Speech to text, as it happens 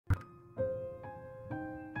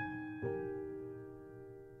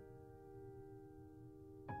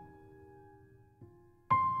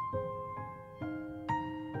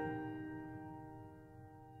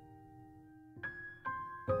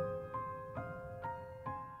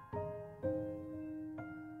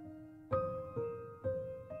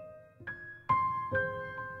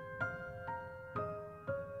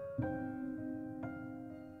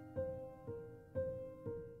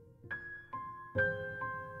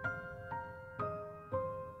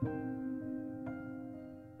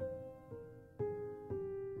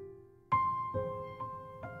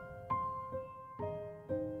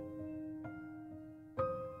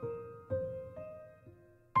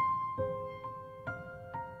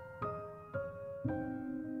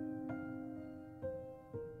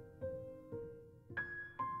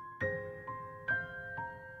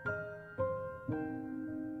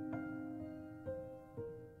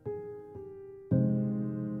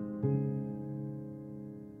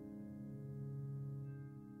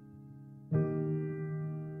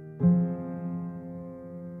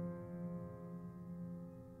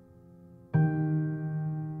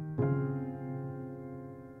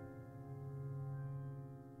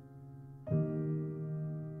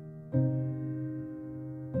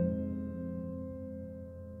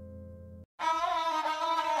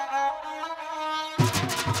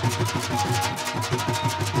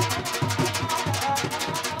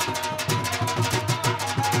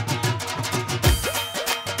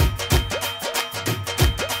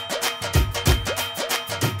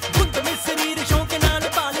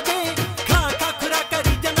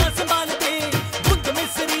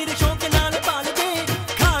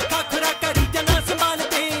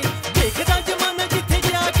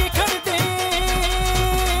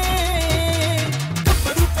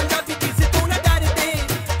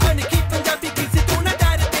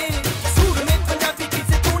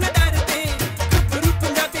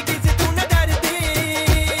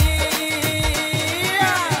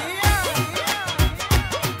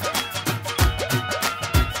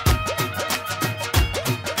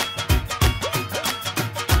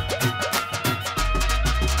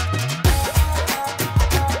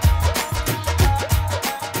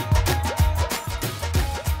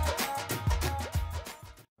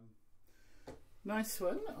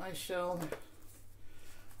I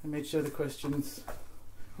made sure the questions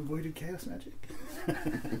avoided chaos magic.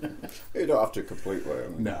 You don't have to completely. I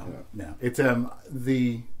mean, no. It's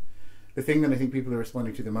the thing that I think people are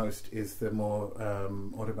responding to the most is the more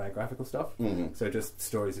autobiographical stuff. Mm-hmm. So just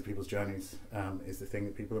stories of people's journeys is the thing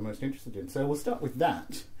that people are most interested in. So we'll start with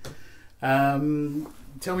that.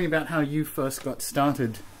 Tell me about how you first got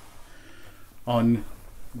started on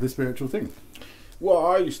the spiritual thing. Well,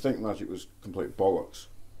 I used to think magic was complete bollocks,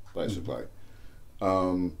 basically.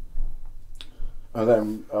 And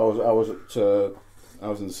then I was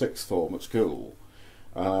in the sixth form at school,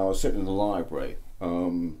 and I was sitting in the library,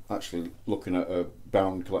 actually looking at a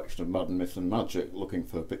bound collection of Mad Myth and Magic, looking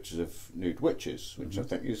for pictures of nude witches, which I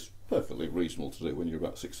think is perfectly reasonable to do when you're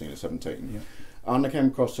about 16 or 17. Yeah. And I came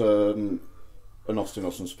across an Austin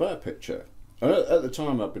Austin Spare picture. And at the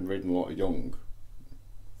time, I'd been reading a lot of Jung,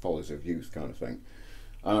 Follies of Youth kind of thing,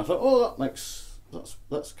 and I thought, oh,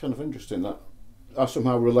 that's kind of interesting. That I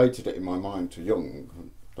somehow related it in my mind to Jung.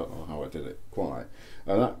 I don't know how I did it quite,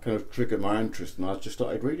 and that kind of triggered my interest, and I just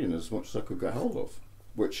started reading as much as I could get hold of,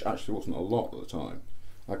 which actually wasn't a lot at the time.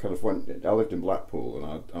 I lived in Blackpool,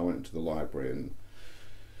 and I went into the library and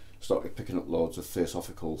started picking up loads of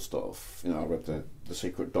theosophical stuff. You know, I read the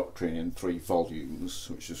Secret Doctrine in 3 volumes,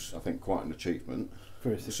 which is, I think, quite an achievement.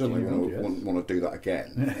 I certainly want to do that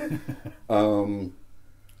again.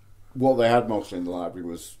 What they had mostly in the library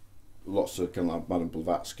was lots of kind of like Madame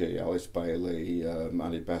Blavatsky, Alice Bailey,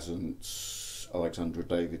 Annie Besant, Alexandra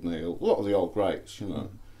David Neal, a lot of the old greats, you know,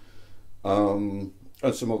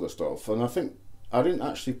 and some other stuff. And I think I didn't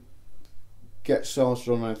actually get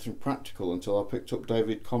started on anything practical until I picked up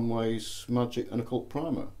David Conway's Magic and Occult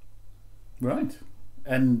Primer. Right.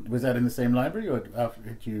 And was that in the same library, or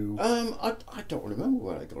did you? I don't remember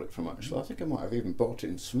where I got it from, actually. I think I might have even bought it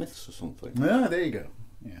in Smith's or something. Ah, there you go.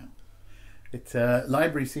 Yeah.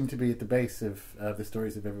 Libraries seem to be at the base of the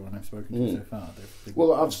stories of everyone I've spoken to so far.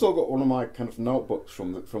 Well, I've still got one of my kind of notebooks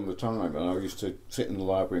from the time, and I used to sit in the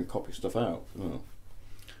library and copy stuff out. You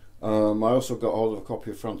know. I also got hold of a copy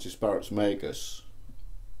of Francis Barrett's Magus,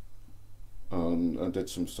 and did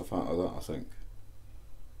some stuff out of that, I think.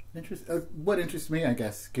 What interests me, I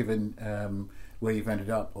guess, given where you've ended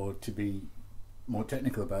up, or to be more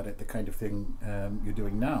technical about it, the kind of thing you're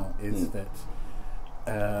doing now is that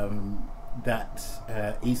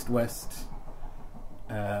East-West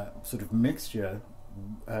sort of mixture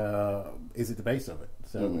is at the base of it.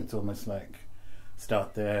 So it's almost like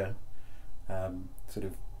start there, sort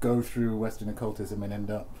of go through Western occultism and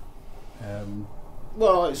end up.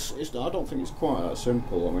 Well, it's I don't think it's quite that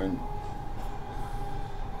simple. I mean,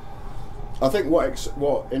 I think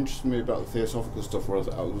what interested me about the theosophical stuff was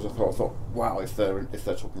I thought, wow, if they're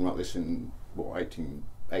talking about this in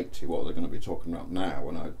 1880, what are they going to be talking about now?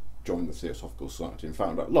 When I joined the Theosophical Society and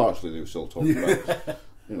found out largely they were still talking about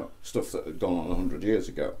stuff that had gone on 100 years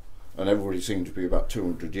ago, and everybody seemed to be about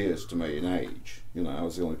 200 years to me in age. You know, I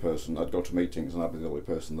was the only person. I'd go to meetings and I'd be the only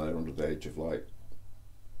person there under the age of like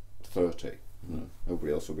 30. You know,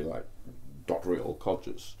 everybody else would be like dottery old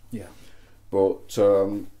codgers. Yeah, but.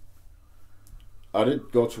 I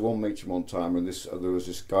did go to one meeting one time, and there was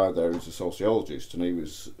this guy there who's a sociologist, and he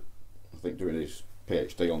was, I think, doing his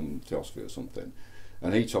PhD on theosophy or something,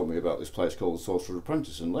 and he told me about this place called the Sorcerer's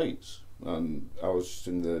Apprentice in Leeds, and I was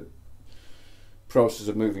in the process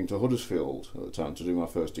of moving to Huddersfield at the time to do my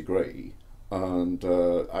first degree, and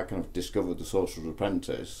I kind of discovered the Sorcerer's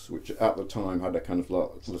Apprentice, which at the time had a kind of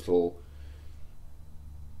little,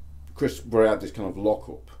 where I had this kind of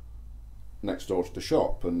lock-up next door to the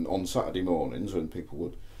shop, and on Saturday mornings when people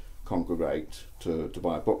would congregate to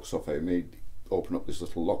buy books off him, he'd open up this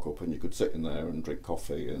little lock-up and you could sit in there and drink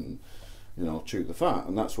coffee and, you know, chew the fat.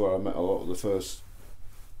 And that's where I met a lot of the first,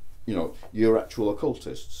 you know, your actual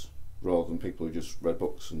occultists, rather than people who just read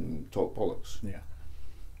books and talk bollocks. Yeah.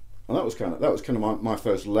 And that was kind of my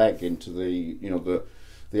first leg into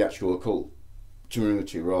the actual occult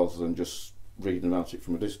community, rather than just reading about it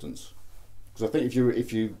from a distance. Because I think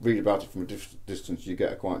if you read about it from a distance, you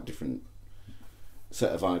get a quite different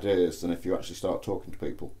set of ideas than if you actually start talking to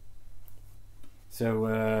people. So,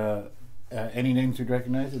 any names you'd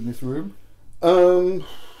recognise in this room? I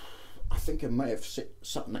think I may have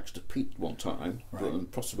sat next to Pete one time, right,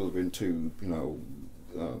 but possibly been too,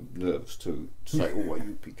 nervous to say, "Oh, what are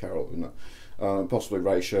you, Pete Carroll?" You know, possibly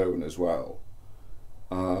Ray Sherwin as well.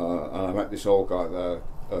 And I met this old guy there,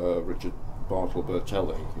 Richard Bartle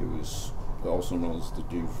Bertelli, who was also known as the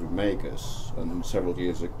Dude from Magus, and several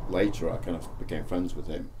years later I kind of became friends with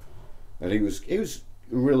him, and he was a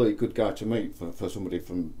really good guy to meet for somebody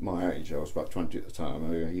from my age. I was about 20 at the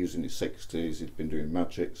time. He was in his 60s. He'd been doing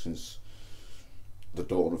magic since the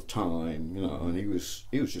dawn of time, you know, and he was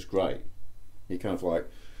just great. He kind of like,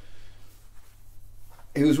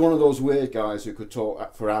 he was one of those weird guys who could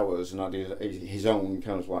talk for hours and had his own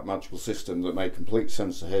kind of like magical system that made complete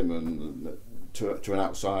sense to him, and to an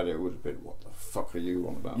outsider it would have been, what the fuck are you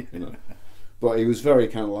on about, you know? But he was very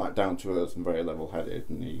kind of like down to earth and very level headed,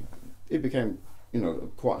 and he became, you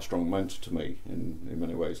know, quite a strong mentor to me in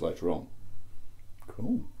many ways later on.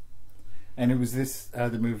 Cool. And it was this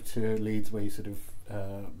the move to Leeds where you sort of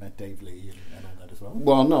met Dave Lee and all that as well?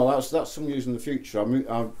 Well, no, that's some years in the future.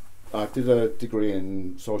 I did a degree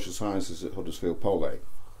in social sciences at Huddersfield Poly,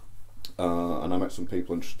 and I met some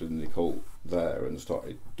people interested in the occult there and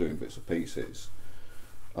started doing bits and pieces.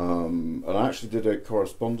 And I actually did a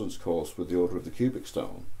correspondence course with the Order of the Cubic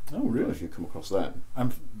Stone. Oh, really? If you come across them.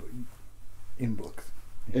 I'm in books.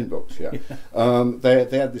 In books, yeah.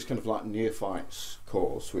 They had this kind of like neophytes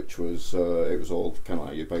course, which was it was all kind of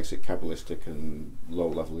like your basic Kabbalistic and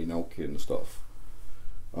low-level Enochian stuff.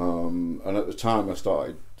 And at the time I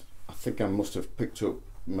think I must have picked up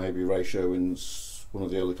maybe Ray Sherwin's one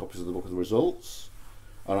of the early copies of the Book of the Results,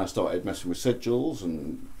 and I started messing with sigils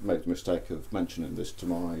and made the mistake of mentioning this to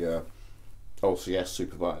my OCS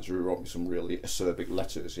supervisor, who wrote me some really acerbic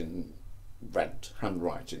letters in red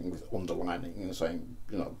handwriting with underlining and saying,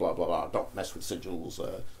 you know, blah blah blah, don't mess with sigils,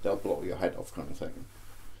 they'll blow your head off, kind of thing.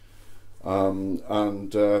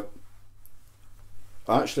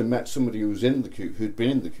 I actually met somebody who'd been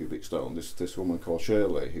in the Cubic Stone, this woman called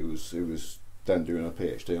Shirley, who was then doing a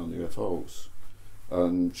PhD on UFOs,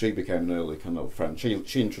 and she became an early kind of friend. She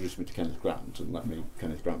introduced me to Kenneth Grant and let me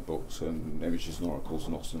Kenneth Grant books and Images and Oracles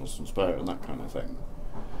and Austin Spare and that kind of thing.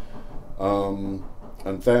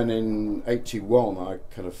 And then in '81 I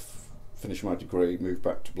kind of finished my degree, moved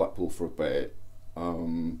back to Blackpool for a bit,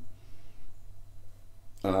 and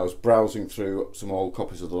I was browsing through some old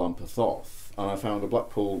copies of the Lamp of Thoth, and I found a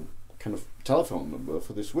Blackpool kind of telephone number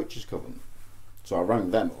for this Witches' Coven. So I rang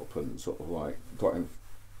them up and sort of like got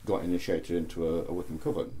initiated into a Wiccan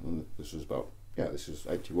coven, and this is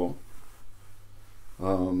 '81.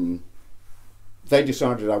 They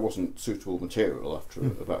decided I wasn't suitable material after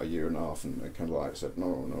about a year and a half, and kind of like said,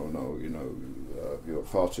 no, you know, you're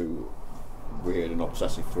far too weird and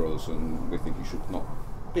obsessive for us, and we think you should not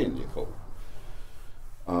be in the occult.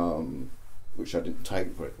 Which I didn't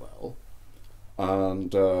take very well,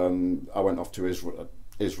 and I went off to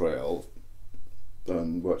Israel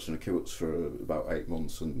and worked in a kibbutz for about 8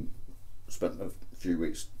 months and spent a few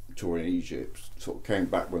weeks touring Egypt. Sort of came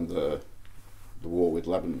back when the war with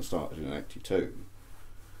Lebanon started in '82,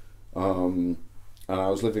 and I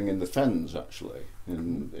was living in the Fens actually,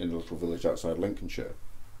 in a little village outside Lincolnshire,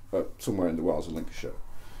 somewhere in the wilds of Lincolnshire,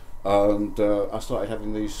 and I started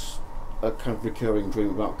having a kind of recurring dream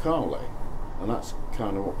about Kali, and that's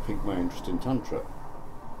kind of what piqued my interest in Tantra.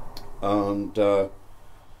 And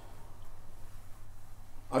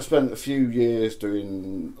I spent a few years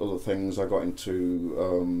doing other things. I got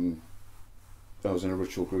into I was in a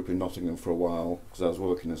ritual group in Nottingham for a while because I was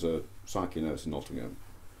working as a psyche nurse in Nottingham,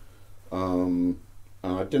 and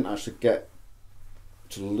I didn't actually get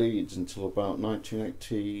to Leeds until about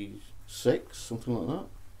 1986, something like that.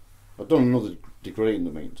 I'd done another degree in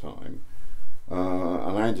the meantime,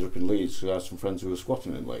 and I ended up in Leeds because I had some friends who were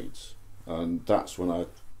squatting in Leeds, and that's when I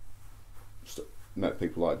met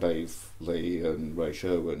people like Dave Lee and Ray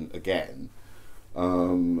Sherwin again,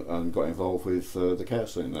 and got involved with the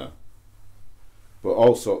chaos scene there. But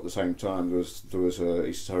also at the same time there was a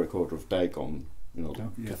esoteric order of Dagon, you know,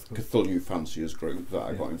 Cthulhu fanciers group that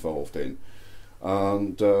I got involved in,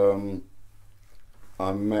 and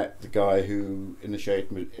I met the guy who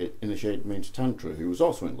initiated me into Tantra, who was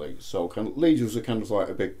also in Leeds. So kind of, Leeds was a kind of like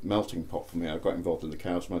a big melting pot for me. I got involved in the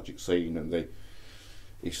chaos magic scene and the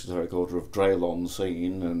esoteric order of Draylon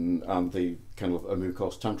scene and the kind of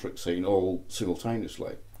Amukos tantric scene all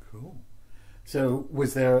simultaneously. Cool. So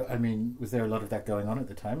was there a lot of that going on at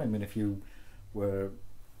the time? I mean, if you were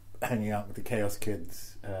hanging out with the Chaos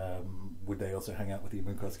Kids, would they also hang out with the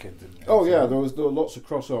Amukos Kids? There were lots of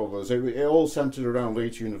crossovers. It all centred around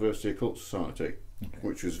Leeds University Occult Society,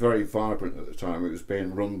 which was very vibrant at the time. It was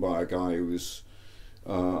being run by a guy who was,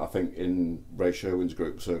 I think, in Ray Sherwin's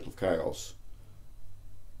group, Circle of Chaos.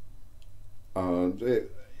 And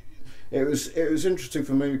it was interesting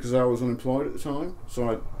for me because I was unemployed at the time, so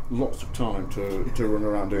I had lots of time to run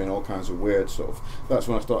around doing all kinds of weird stuff. That's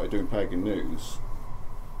when I started doing pagan news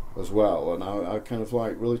as well, and I kind of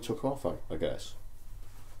like really took off, I guess.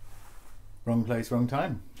 Wrong place, wrong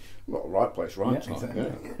time. Well, right place, right time.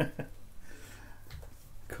 Exactly. Yeah.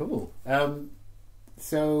 Cool.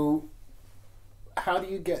 So, how do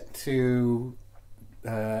you get to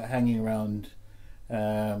hanging around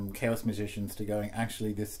chaos magicians to going,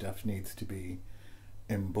 actually this stuff needs to be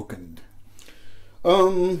embookened?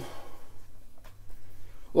 Well,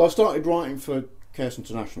 I started writing for Chaos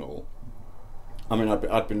International. I mean,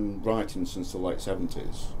 I'd been writing since the late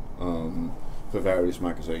 70s for various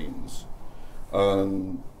magazines.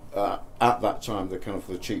 At that time,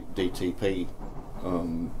 the cheap DTP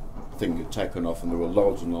thing had taken off, and there were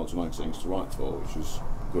loads and loads of magazines to write for, which was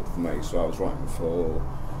good for me. So I was writing for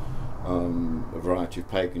a variety of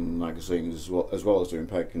pagan magazines as well as doing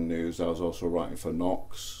pagan news. I was also writing for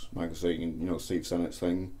Nox magazine, Steve Sennett's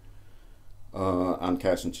thing, and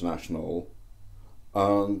Chaos International.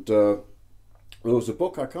 And there was a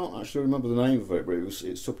book, I can't actually remember the name of it, but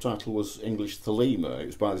its subtitle was English Thelema. It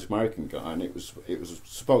was by this American guy, and it was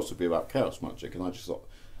supposed to be about chaos magic, and I just thought,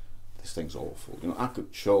 this thing's awful. I could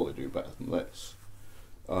surely do better than this.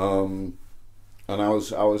 And I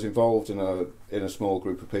was involved in a small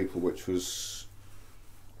group of people which was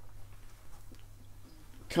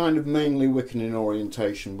kind of mainly Wiccan in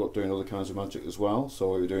orientation, but doing other kinds of magic as well.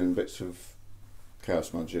 So we were doing bits of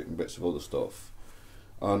chaos magic and bits of other stuff,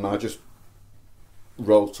 and I just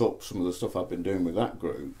wrote up some of the stuff I'd been doing with that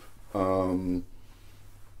group.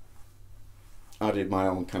 Added my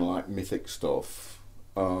own kind of like mythic stuff,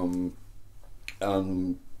 and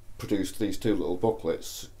produced these two little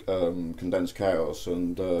booklets, Condensed Chaos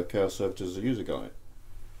and Chaos Served as a User Guide.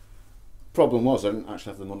 Problem was, I didn't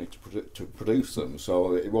actually have the money to produce them,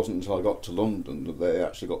 so it wasn't until I got to London that they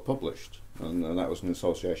actually got published, and that was in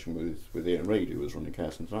association with Ian Reid, who was running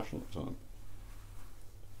Chaos International at the time.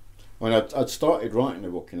 I mean, I'd started writing a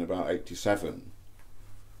book in about '87,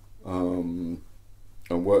 and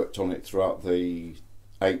worked on it throughout the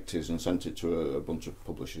 '80s and sent it to a bunch of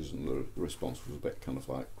publishers, and the response was a bit kind of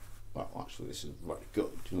like, well, actually this is very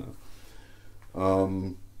good,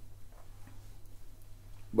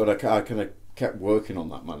 But I kind of kept working on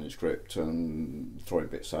that manuscript and throwing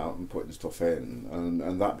bits out and putting stuff in,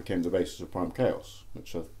 and that became the basis of Prime Chaos,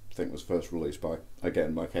 which I think was first released by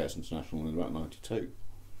Chaos International in about '92.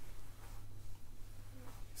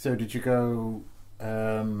 So did you go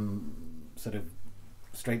sort of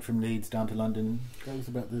straight from Leeds down to London? Tell us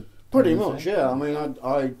about the... Pretty much, yeah. I mean,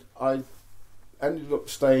 I ended up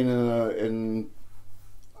staying in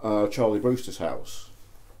Charlie Brewster's house.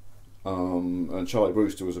 And Charlie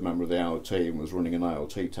Brewster was a member of the IoT and was running an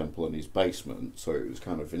IoT temple in his basement, so it was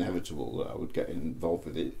kind of inevitable that I would get involved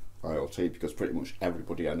with the IoT because pretty much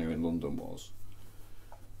everybody I knew in London was.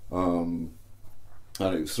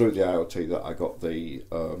 And it was through the IoT that I got the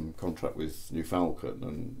contract with New Falcon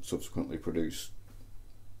and subsequently produced,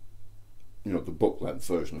 the book-length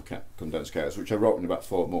version of Condensed Chaos, which I wrote in about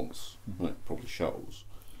 4 months, and it probably shows.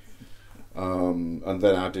 And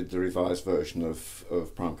then I did the revised version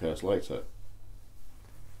of Prime Chaos later.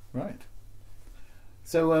 Right.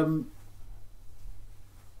 So,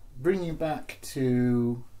 bringing you back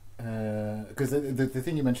to... because the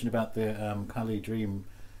thing you mentioned about the Kali dream,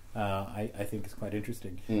 I think is quite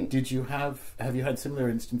interesting. Did you have you had similar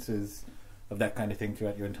instances of that kind of thing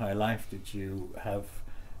throughout your entire life? Did you have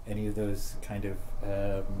any of those kind of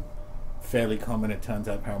fairly common, it turns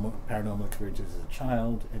out, paranormal experiences as a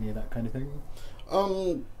child? Any of that kind of thing?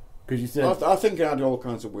 Because you said... I think I had all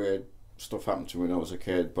kinds of weird stuff happen to me when I was a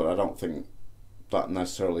kid, but I don't think that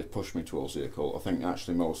necessarily pushed me towards the occult. I think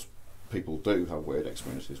actually most people do have weird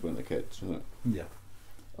experiences when they're kids, isn't it? Yeah.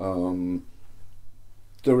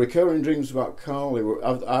 The recurring dreams about Carly were...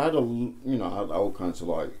 I had all kinds of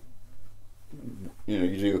like...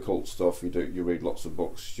 you do occult stuff, you read lots of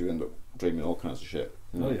books, you end up dreaming all kinds of shit.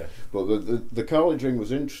 Oh yeah. But the Carly dream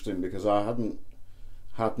was interesting because I hadn't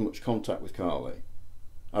had much contact with Carly.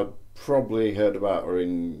 I'd probably heard about her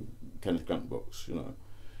in Kenneth Grant books,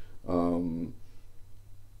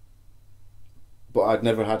 but I'd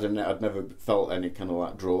never felt any kind of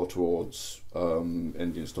like draw towards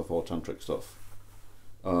Indian stuff or tantric stuff.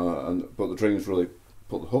 But the dreams really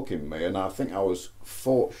put the hook in me, and I think I was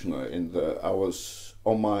fortunate in that I was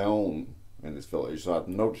on my own in this village, so I had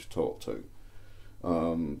nobody to talk to.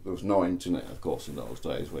 There was no internet, of course, in those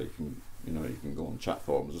days where you can go on chat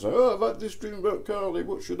forums and say, "Oh, I've had this dream about Carly.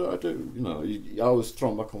 What should I do?" I was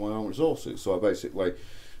thrown back on my own resources, so I basically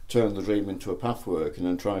turned the dream into a pathwork and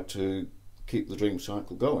then tried to keep the dream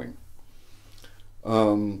cycle going.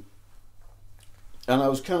 And I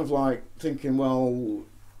was kind of like thinking, well,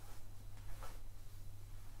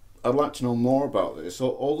 I'd like to know more about this. So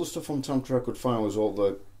all the stuff on Tantra I could find was all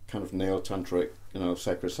the kind of neo-tantric,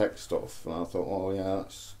 sacred sex stuff. And I thought, oh yeah,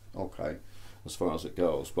 that's okay as far as it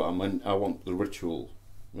goes. But I want the ritual,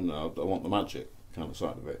 I want the magic kind of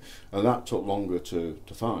side of it. And that took longer to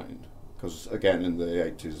find, because again in the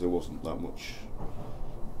 80s there wasn't that much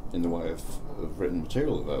in the way of written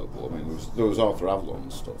material available. I mean, there was Arthur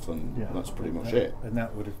Avalon stuff, and that's pretty much it. And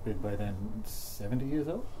that would have been by then 70 years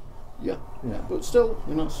old? Yeah. But still,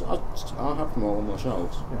 you know, I have them all on my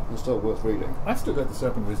shelves. Yeah. They're still worth reading. I've still got the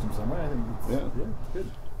Serpent Wisdom somewhere. I think it's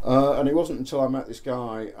good. And it wasn't until I met this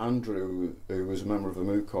guy, Andrew, who was a member of the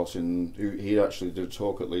MUCOS, who he actually did a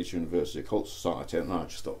talk at Leeds University Occult Society, and I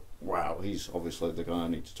just thought, wow, he's obviously the guy I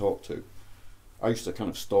need to talk to. I used to kind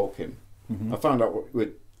of stalk him. I found out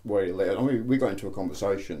where he lived. I mean, we got into a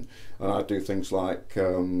conversation, and I'd do things like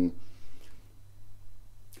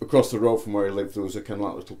across the road from where he lived there was a kind of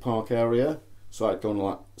like little park area, so I'd go and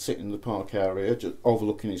like sit in the park area just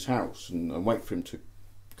overlooking his house and wait for him to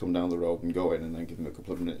come down the road and go in, and then give him a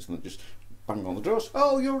couple of minutes and then just bang on the door.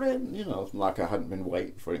 Oh, you're in, you know, like I hadn't been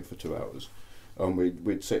waiting for him for 2 hours, and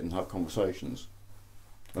we'd sit and have conversations,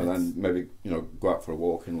 and then maybe, you know, go out for a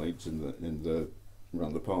walk in Leeds in the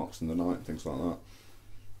around the parks in the night and things like that.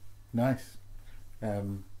 Nice.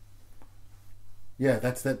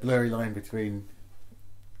 That's that blurry line between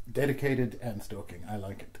dedicated and stalking. I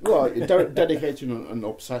like it. Well, dedicated and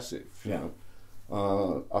obsessive. You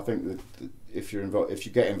know, I think that if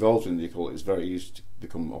you get involved in the occult, it's very easy to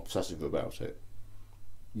become obsessive about it.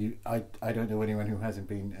 I don't know anyone who hasn't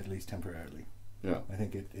been, at least temporarily. Yeah, I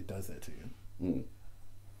think it does that to you. Mm.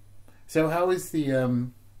 So how is the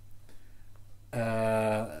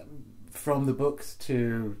from the books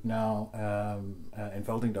to now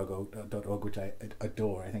enfolding.org, which I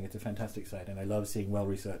adore. I think it's a fantastic site, and I love seeing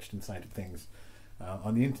well-researched and cited things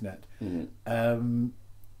on the internet. Mm-hmm.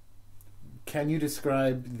 Can you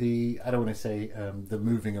describe I don't want to say the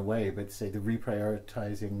moving away, but say the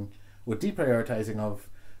reprioritizing or deprioritizing of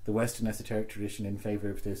the Western esoteric tradition in favour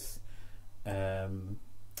of this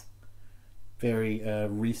very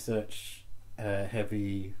research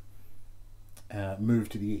heavy move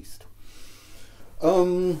to the East?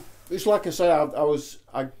 It's like I say,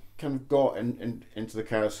 I kind of got into the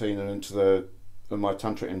chaos scene and into my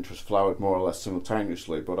tantric interest flowered more or less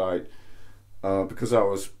simultaneously, but because I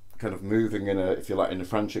was kind of moving in a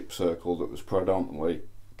friendship circle that was predominantly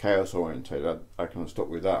chaos oriented, I kind of stuck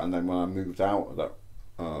with that. And then when I moved out of that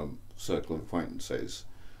circle of acquaintances,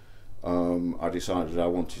 I decided I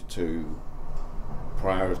wanted to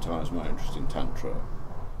prioritise my interest in tantra.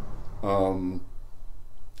 And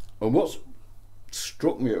what's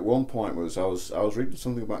struck me at one point was I was reading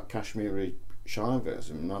something about Kashmiri Shaivism,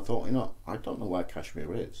 and I thought, you know, I don't know where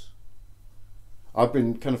Kashmir is. I've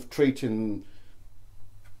been kind of treating,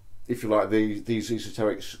 if you like, these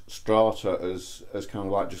esoteric strata as kind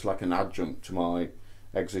of like just like an adjunct to my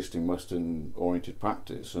existing Western oriented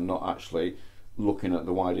practice, and not actually looking at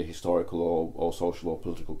the wider historical or social or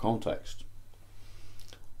political context.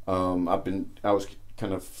 I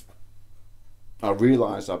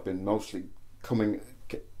realised I've been mostly seeing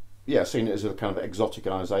it as a kind of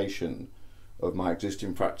exoticization of my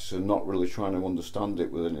existing practice and not really trying to understand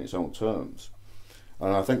it within its own terms.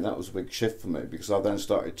 And I think that was a big shift for me, because I then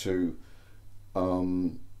started to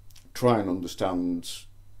try and understand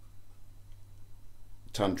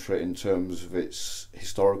Tantra in terms of its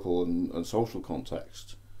historical and social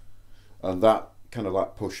context. And that kind of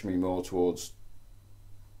like pushed me more towards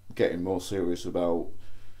getting more serious about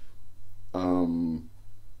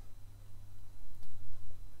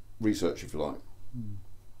research, if you like.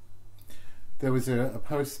 There was a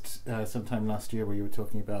post sometime last year where you were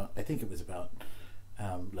talking about, I think it was about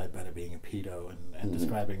Leadbetter being a pedo and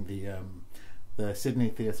describing the Sydney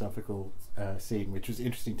theosophical scene, which was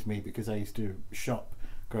interesting to me because I used to shop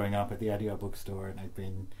growing up at the Adyar bookstore, and I'd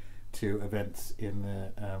been to events in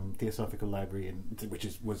the Theosophical Library, which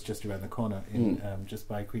was just around the corner, just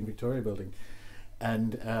by Queen Victoria Building.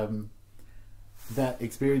 And that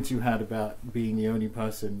experience you had about being the only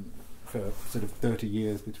person for sort of 30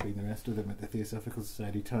 years between the rest of them at the Theosophical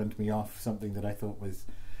Society turned me off something that I thought was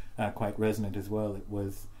quite resonant as well. It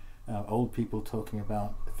was old people talking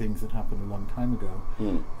about things that happened a long time ago.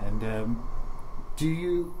 And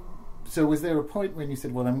so was there a point when you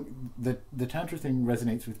said, well, the Tantra thing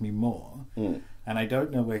resonates with me more, and I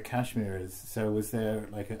don't know where Kashmir is, so was there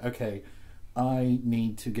like, okay, I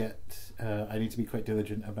need to be quite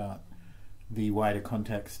diligent about the wider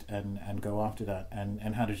context and go after that,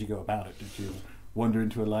 and how did you go about it? Did you wander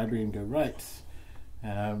into a library and go, right,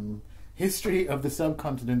 history of the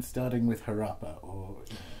subcontinent starting with Harappa, or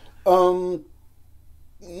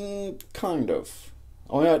kind of.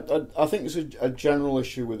 I mean, I think it's a general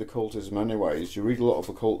issue with occultism anyways. You read a lot of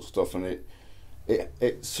occult stuff and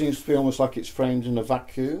it seems to be almost like it's framed in a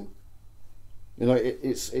vacuum. You know,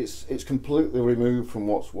 it's completely removed from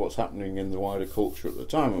what's happening in the wider culture at the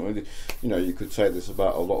time. I mean, you know, you could say this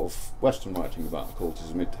about a lot of Western writing about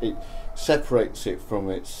occultism. It separates it from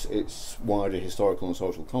its wider historical and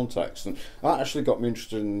social context, and that actually got me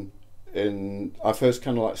interested in. I first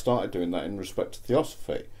kind of like started doing that in respect to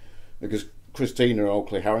theosophy, because Christina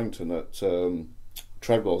Oakley Harrington at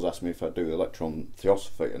Treadwell's asked me if I'd do electron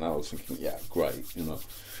theosophy, and I was thinking, yeah, great, you know,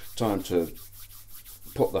 time to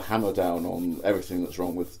put the hammer down on everything that's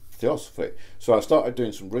wrong with theosophy. So I started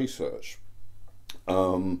doing some research,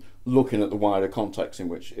 looking at the wider context in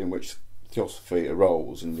which theosophy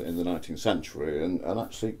arose in the 19th century, and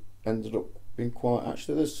actually ended up being quite,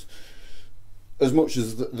 actually there's, as much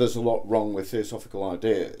as there's a lot wrong with theosophical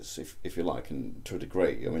ideas, if you like, and to a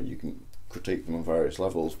degree, I mean, you can critique them on various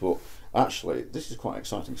levels, but actually this is quite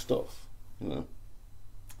exciting stuff, you know.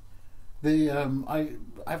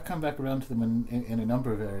 I've come back around to them in a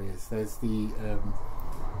number of areas. There's the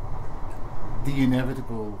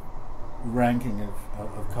inevitable ranking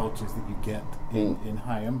of cultures that you get in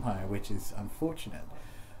high empire, which is unfortunate.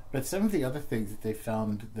 But some of the other things that they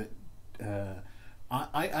found that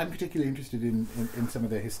I'm particularly interested in some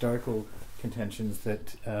of the historical contentions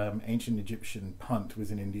that ancient Egyptian punt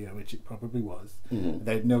was in India, which it probably was.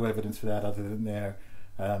 They had no evidence for that other than their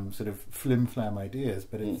sort of flim-flam ideas,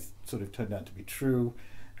 but it's sort of turned out to be true.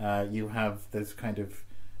 You have those kind of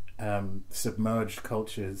submerged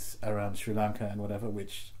cultures around Sri Lanka and whatever,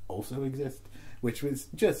 which also exist, which was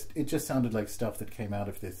it just sounded like stuff that came out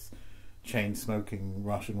of this chain-smoking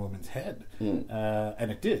Russian woman's head,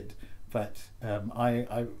 and it did. But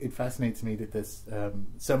it fascinates me that there's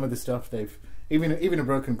some of the stuff they've even a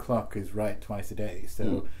broken clock is right twice a day.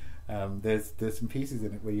 So there's some pieces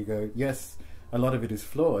in it where you go, yes, a lot of it is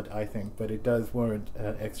flawed, I think, but it does warrant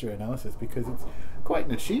extra analysis, because it's quite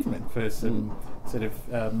an achievement for some sort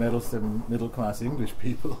of meddlesome middle-class English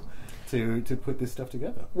people to put this stuff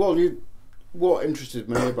together. Well, what interested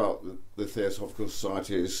me about the Theosophical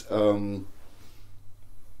Society is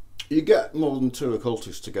you get more than two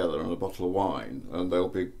occultists together and a bottle of wine, and they'll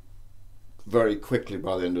be very quickly,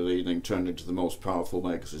 by the end of the evening, turned into the most powerful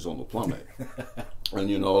maguses on the planet. And,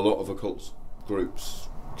 you know, a lot of occult groups,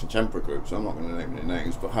 contemporary groups, I'm not going to name any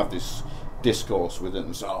names, but have this discourse within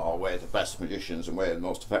them, say, oh, we're the best magicians and we're the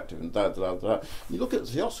most effective, and da. You look at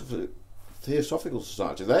the Theosophical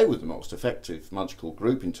Society, they were the most effective magical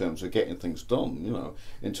group in terms of getting things done, you know,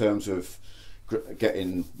 in terms of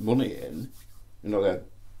getting money in. You know, they had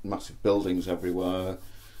massive buildings everywhere.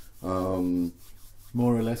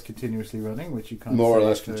 More or less continuously running, which you can't more or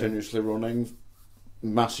less continuously running.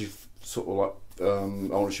 Massive sort of like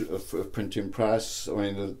ownership of a printing press. I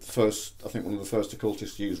mean, I think one of the first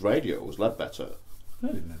occultists to use radio was Ledbetter. I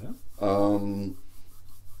didn't know that.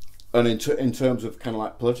 And in terms of kind of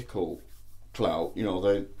like political clout, you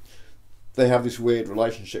know, they have this weird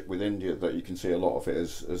relationship with India that you can see a lot of it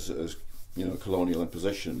as you know, colonial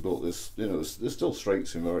imposition, but there's still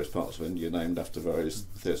streets in various parts of India named after various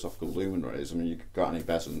theosophical luminaries. I mean, you've got Annie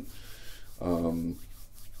Besant, you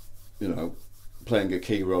know, playing a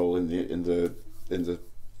key role in the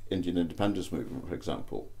Indian independence movement, for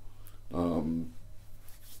example. And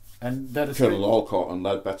that is Colonel Alcott and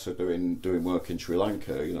Ledbetter doing work in Sri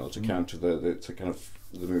Lanka, you know, to counter the kind of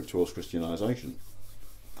the move towards Christianisation.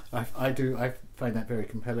 I find that very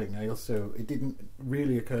compelling. It didn't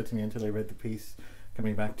really occur to me until I read the piece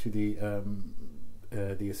coming back to the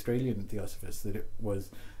Australian Theosophists that it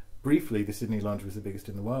was briefly the Sydney Lodge was the biggest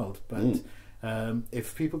in the world. But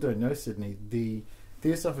if people don't know Sydney, the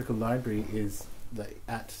Theosophical Library is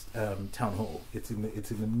at Town Hall. It's in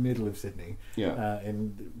the middle of Sydney,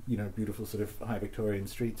 in beautiful sort of high Victorian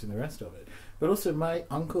streets and the rest of it. But also, my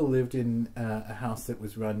uncle lived in a house that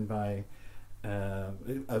was run by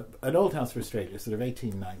an old house for Australia, sort of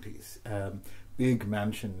 1890s, big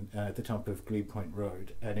mansion at the top of Glebe Point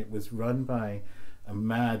Road, and it was run by a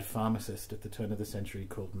mad pharmacist at the turn of the century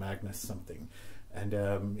called Magnus something. And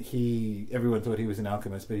everyone thought he was an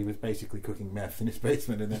alchemist, but he was basically cooking meth in his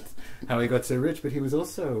basement, and that's how he got so rich. But he was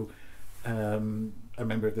also a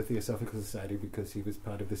member of the Theosophical Society because he was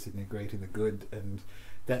part of the Sydney Great and the Good, and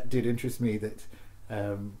that did interest me that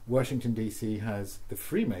Washington DC has the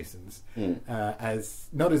Freemasons as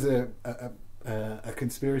not as a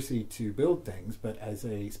conspiracy to build things, but as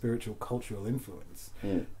a spiritual cultural influence.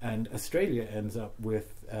 And Australia ends up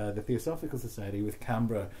with the Theosophical Society, with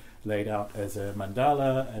Canberra laid out as a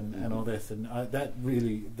mandala and all this, and that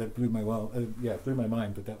blew my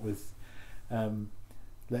mind. But that was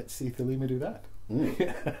let's see Thelema do that. All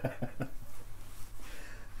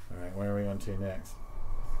right, where are we on to next?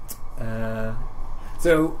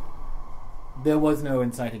 So there was no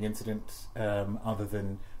inciting incident other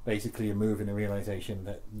than basically a move and a realization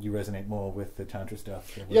that you resonate more with the tantra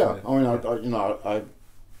stuff. Yeah, I mean,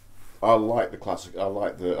 I like the classic. I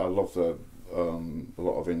love the a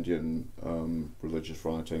lot of Indian religious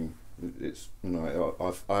writing. It's I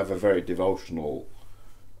have a very devotional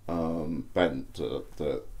bent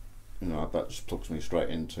that that just plugs me straight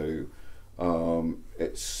into.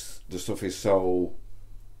 It's the stuff is so.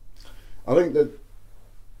 I think that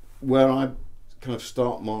where I kind of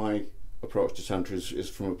start my approach to tantra is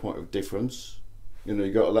from a point of difference.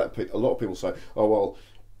 You got to let a lot of people say, "Oh well,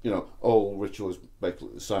 all ritual is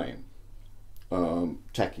basically the same."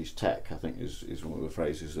 Tech is tech, I think, is one of the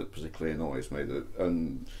phrases that particularly annoys me.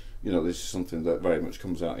 And this is something that very much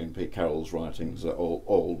comes out in Pete Carroll's writings, that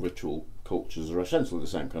all ritual cultures are essentially the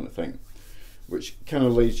same kind of thing, which kind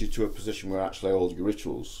of leads you to a position where actually all your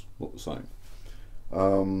rituals look the same.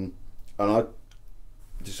 And I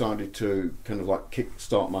decided to kind of like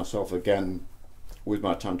kick-start myself again with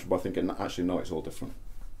my tantra by thinking, actually, no, it's all different.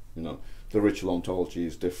 The ritual ontology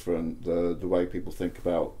is different. The way people think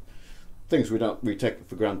about things we take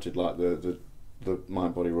for granted, like the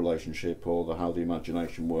mind-body relationship, or how the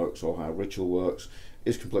imagination works, or how ritual works,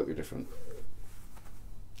 is completely different.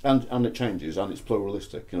 And it changes, and it's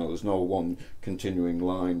pluralistic. There's no one continuing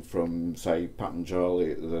line from, say,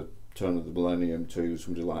 Patanjali at the turn of the millennium to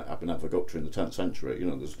somebody like Abhinavagupta in the 10th century.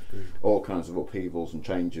 There's all kinds of upheavals and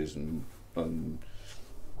changes and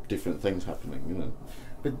different things happening.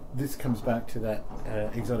 But this comes back to that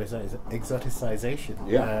exoticization.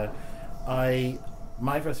 Yeah.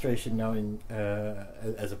 My frustration, knowing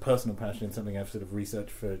as a personal passion and something I've sort of researched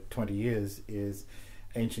for 20 years, is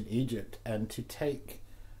ancient Egypt, and to take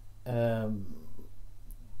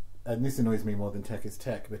and this annoys me more than tech is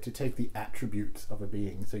tech, but to take the attributes of a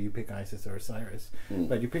being, so you pick Isis or Osiris,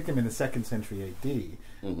 but you pick them in the 2nd century AD,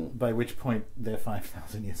 by which point they're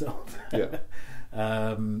 5,000 years old,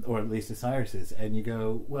 or at least Osiris is, and you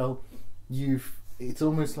go, well, it's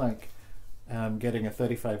almost like getting a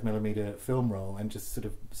 35mm film roll and just sort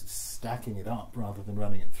of stacking it up rather than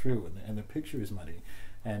running it through, and the picture is muddy.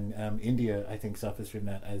 And India, I think, suffers from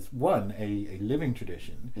that as a living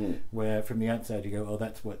tradition, where from the outside you go, oh,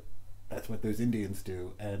 that's what those Indians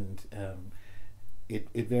do, and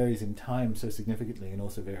it varies in time so significantly, and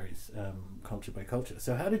also varies culture by culture.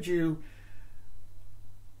 So how did you?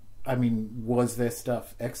 I mean, was there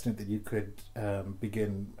stuff extant that you could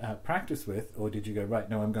begin practice with, or did you go, right,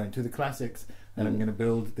 no, I'm going to the classics and I'm going to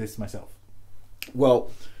build this myself?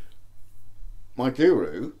 Well, my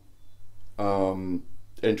guru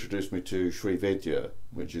introduced me to Sri Vidya,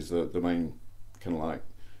 which is the main kind of like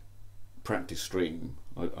practice stream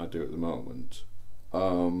I do at the moment.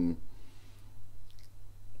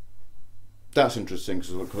 That's interesting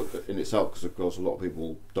in itself, because of course a lot of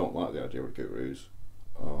people don't like the idea of gurus.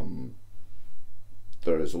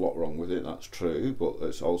 There is a lot wrong with it, that's true, but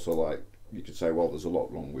it's also like, you could say, well, there's a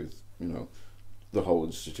lot wrong with the whole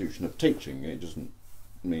institution of teaching. It doesn't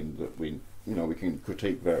mean that we can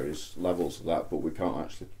critique various levels of that, but we can't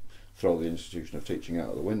actually throw the institution of teaching out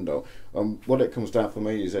of the window. What it comes down for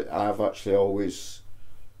me is that I've actually always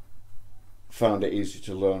found it easier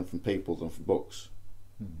to learn from people than from books.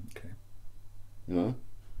 Okay.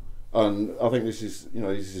 And I think this is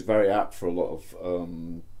very apt for a lot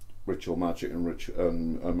of ritual magic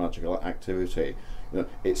and magical activity.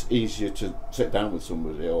 It's easier to sit down with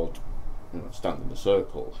somebody or stand in a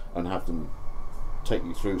circle and have them take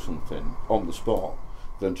you through something on the spot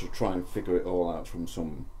than to try and figure it all out from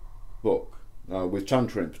some book. With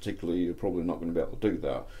Tantra in particular, you're probably not going to be able to do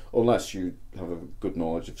that unless you have a good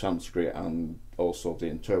knowledge of Sanskrit and also the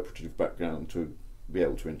interpretive background to be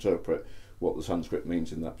able to interpret what the Sanskrit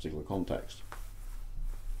means in that particular context.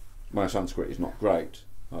 My Sanskrit is not great,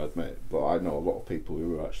 I admit, but I know a lot of people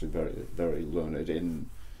who are actually very, very learned in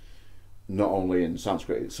not only in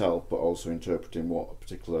Sanskrit itself, but also interpreting what a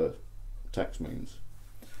particular text means.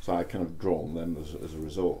 So I kind of draw on them as a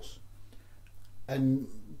resource. And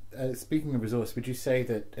speaking of resource, would you say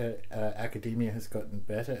that academia has gotten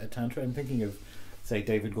better at Tantra? I'm thinking of, say,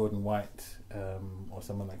 David Gordon White or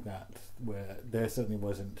someone like that, where there certainly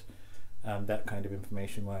wasn't that kind of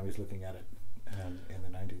information when I was looking at it in the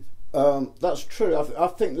 90s. That's true. I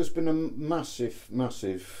think there's been a massive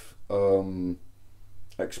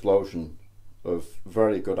explosion of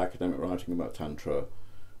very good academic writing about Tantra,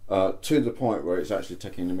 to the point where it's actually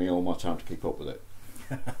taking me all my time to keep up with it.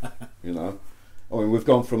 I mean, we've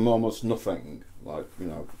gone from almost nothing, like,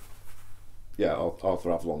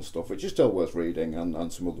 Arthur Avalon stuff, which is still worth reading,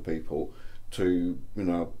 and some other people, to,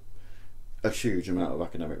 a huge amount of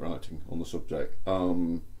academic writing on the subject.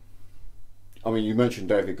 I mean, you mentioned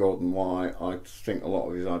David Gordon. Why I think a lot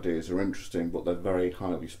of his ideas are interesting, but they're very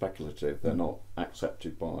highly speculative. They're not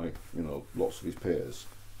accepted by lots of his peers.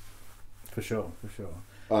 For sure.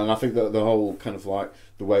 And I think that the whole kind of like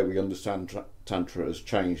the way we understand Tantra has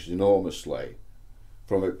changed enormously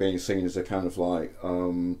from it being seen as a kind of like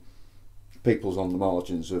people's on the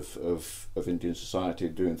margins of Indian society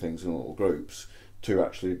doing things in little groups to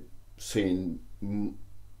actually seeing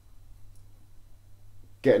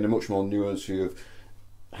getting a much more nuanced view of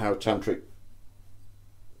how tantric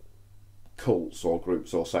cults or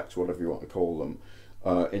groups or sects, whatever you want to call them,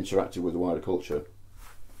 interacted with the wider culture.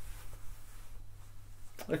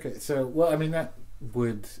 Okay, so well, I mean that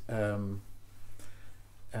would,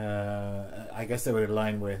 I guess that would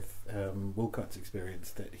align with Woolcott's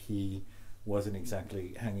experience that he wasn't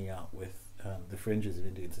exactly hanging out with the fringes of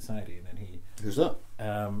Indian society, and then he. Who's that?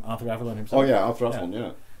 Arthur Avalon himself. Oh yeah, Arthur Avalon.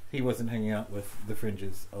 Yeah. He wasn't hanging out with the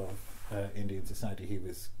fringes of Indian society. He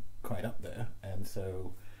was quite up there, and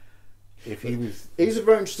so if he was, he's a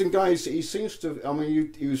very interesting guy. He seems to. I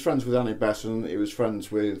mean, he was friends with Annie Besant. He was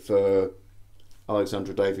friends with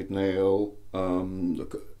Alexandra David Neil.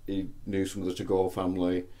 He knew some of the Tagore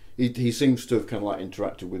family. He seems to have kind of like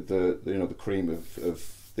interacted with the cream of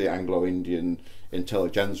the Anglo-Indian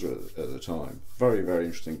intelligentsia at the time. Very, very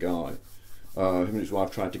interesting guy. Him and his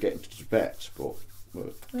wife tried to get into Tibet, but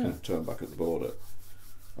kind of turned back at the border.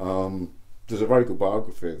 There's a very good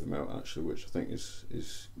biography of him out actually, which I think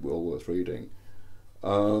is well worth reading.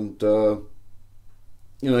 And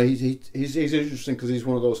he's interesting because he's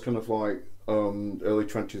one of those kind of like early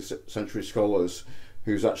 20th century scholars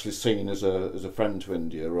who's actually seen as a friend to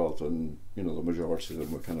India, rather than the majority of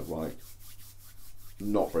them were kind of like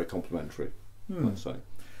not very complimentary, let's say.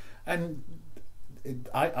 And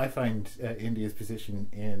I find India's position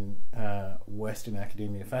in Western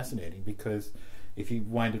academia fascinating, because if you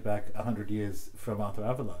wind it back 100 years from Arthur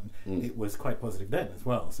Avalon, it was quite positive then as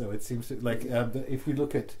well. So it seems to, like if we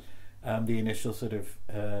look at the initial sort of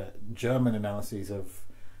German analyses of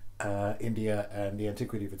India and the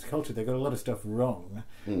antiquity of its culture, they got a lot of stuff wrong,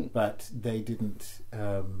 but they didn't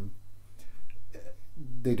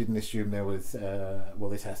assume there was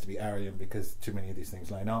this has to be Aryan because too many of these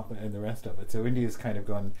things line up and the rest of it. So India's kind of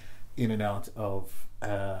gone in and out of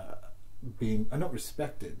being not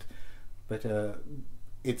respected, but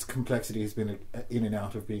its complexity has been in and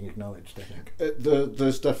out of being acknowledged, I think.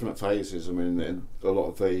 There's definite phases. I mean, a lot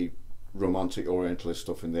of the romantic Orientalist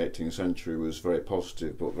stuff in the 18th century was very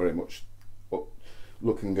positive, but very much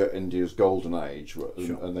looking at India's golden age,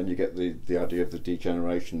 and then you get the idea of the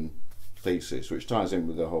degeneration thesis, which ties in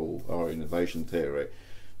with the whole Aryan invasion theory,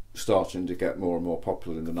 starting to get more and more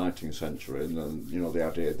popular in the 19th century, and then the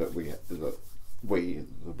idea that we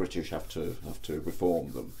the British have to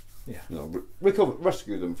reform them,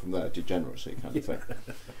 rescue them from their degeneracy kind of thing.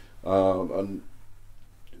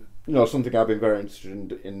 And something I've been very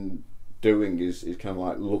interested in doing is kind of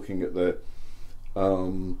like looking at the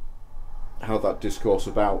how that discourse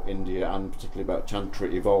about India and particularly about Tantra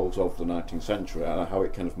evolves over the 19th century, and how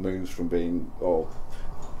it kind of moves from being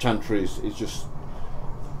Tantra is just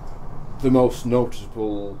the most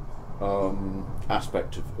noticeable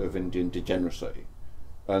aspect of Indian degeneracy,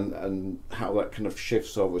 and how that kind of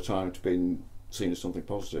shifts over time to being seen as something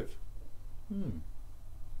positive.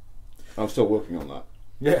 I'm still working on that.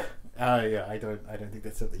 Yeah, I don't think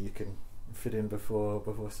that's something you can fit in before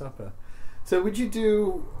supper. So would you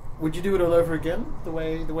do it all over again, the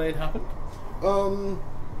way it happened?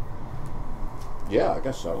 Yeah, I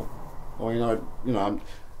guess so. I mean,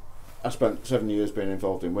 I spent 7 years being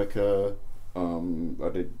involved in Wicca. I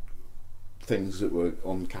did things that were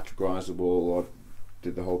uncategorisable. I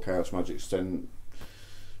did the whole chaos magic stint.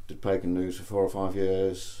 Did pagan news for 4 or 5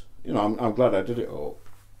 years. I'm glad I did it all,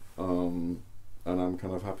 and I'm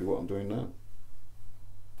kind of happy what I'm doing now.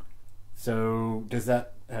 So does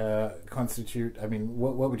that constitute? I mean,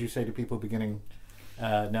 what would you say to people beginning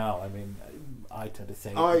now? I mean, I tend to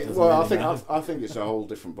say. I think it's a whole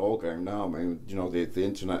different ballgame now. I mean, the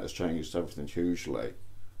internet has changed everything hugely.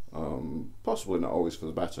 Possibly not always for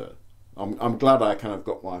the better. I'm glad I kind of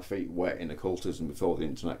got my feet wet in occultism before the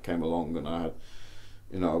internet came along, and I had,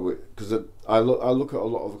 because I look at a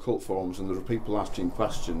lot of occult forums, and there are people asking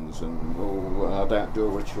questions, and I don't do a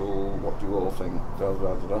ritual. What do you all think? I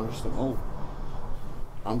just think,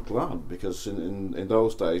 I'm glad, because in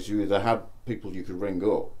those days you either had people you could ring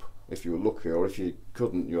up if you were lucky, or if you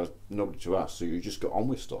couldn't, you had nobody to ask, so you just got on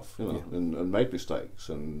with stuff, and made mistakes,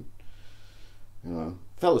 and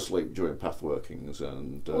fell asleep during path workings,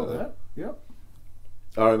 and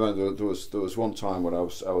I remember there was one time when I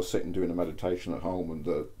was sitting doing a meditation at home, and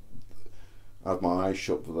I had my eyes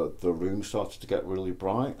shut, the room started to get really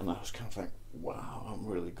bright, and I was kind of like, wow, I'm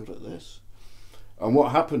really good at this. And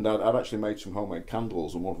what happened, I'd actually made some homemade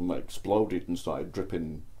candles, and one of them exploded and started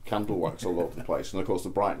dripping candle wax all over the place. And of course, the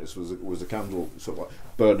brightness was the candle sort of like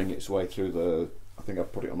burning its way through the. I think I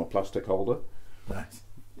put it on a plastic holder. Nice.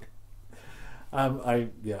 I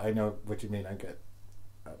know what you mean. I get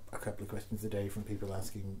a couple of questions a day from people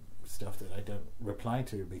asking stuff that I don't reply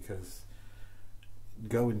to because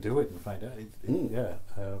go and do it and find out.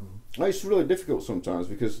 It's really difficult sometimes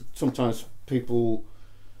because sometimes people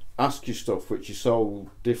ask you stuff which is so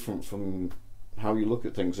different from how you look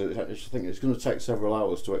at things. I think it's going to take several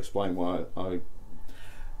hours to explain why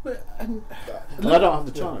and I don't have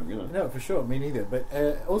the time, you know. No, for sure, me neither. But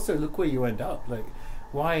also, look where you end up. Like,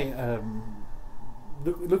 why?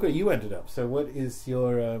 Look where you ended up. So, what is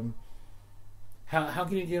your? How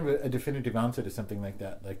can you give a definitive answer to something like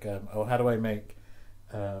that? Like, how do I make?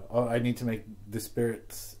 I need to make the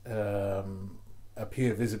spirits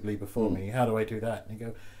appear visibly before me. How do I do that? And you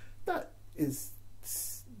go, that is.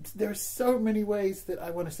 There are so many ways that I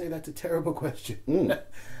want to say that's a terrible question,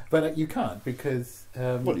 but you can't because.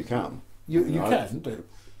 Well, you can. You can, but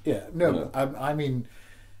yeah, no. I mean,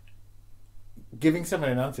 giving someone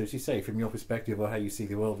an answer, as you say, from your perspective or how you see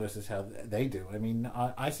the world versus how they do. I mean,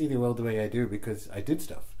 I see the world the way I do because I did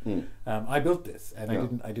stuff. I built this,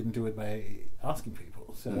 and I didn't do it by asking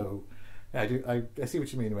people. So, yeah, I see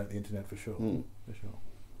what you mean about the internet for sure. For sure.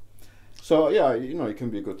 So yeah, you know, it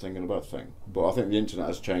can be a good thing and a bad thing. But I think the internet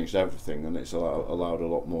has changed everything, and it's allowed a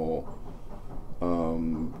lot more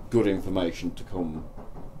good information to come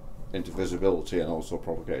into visibility, and also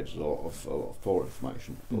propagated a lot of poor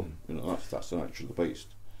information. But you know, that's the nature of the beast.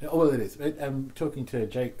 Oh, well, it is. Talking to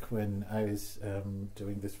Jake when I was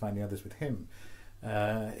doing this Finding Others with him,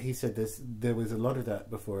 he said there was a lot of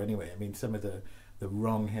that before anyway. I mean, some of the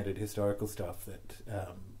wrong-headed historical stuff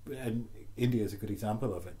that, and India is a good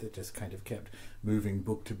example of it, that just kind of kept moving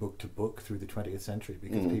book to book to book through the 20th century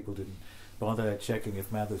because people didn't bother checking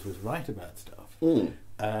if Mathers was right about stuff.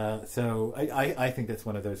 So I think that's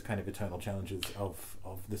one of those kind of eternal challenges of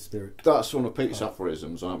the spirit. That's one of Pete's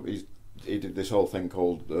aphorisms. He did this whole thing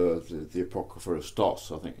called the Apocrypha of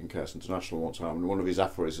Stos, I think, in Chaos International one time, and one of his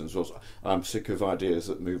aphorisms was, I'm sick of ideas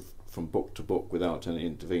that move from book to book without any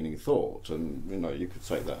intervening thought. And you know, you could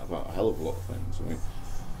say that about a hell of a lot of things. I mean,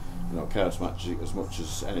 you know, Chaos Magic, as much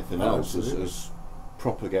as anything else, has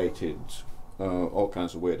propagated all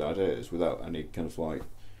kinds of weird ideas without any kind of like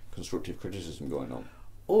constructive criticism going on.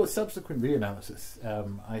 Or subsequent reanalysis.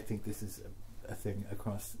 I think this is a thing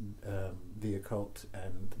across the occult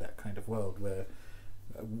and that kind of world where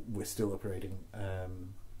we're still operating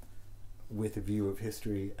with a view of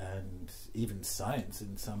history and even science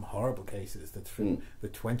in some horrible cases that's from the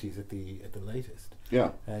 20s at the latest.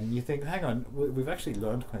 Yeah. And you think, hang on, we've actually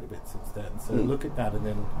learned quite a bit since then. So look at that and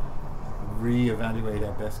then re-evaluate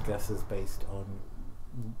our best guesses based on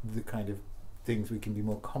the kind of things we can be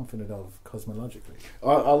more confident of cosmologically.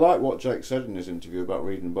 I like what Jake said in his interview about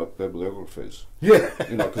reading about bibliographies. Yeah.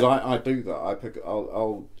 You know, because I do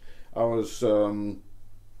that. I was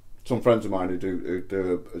some friends of mine who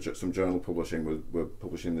do some journal publishing were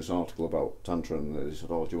publishing this article about Tantra, and they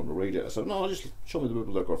said, "Oh, do you want to read it?" I said, "No, just show me the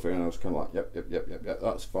bibliography," and I was kind of like, "Yep,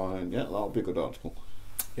 that's fine. Yeah, that'll be a good article."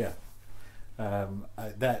 Yeah.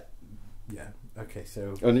 Okay,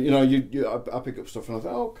 so and you know, I pick up stuff and I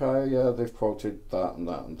think, okay, yeah, they've quoted that and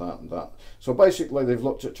that and that and that. So basically, they've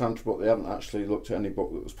looked at Tantra, but they haven't actually looked at any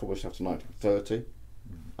book that was published after 1930.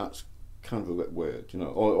 That's kind of a bit weird, you know,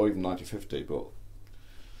 or even 1950,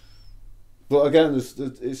 But again,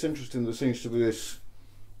 it's interesting. There seems to be this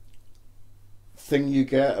thing you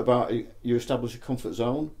get about you establish a comfort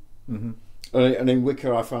zone, and in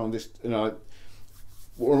Wicca, I found this. You know,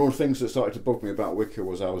 one of the things that started to bug me about Wicca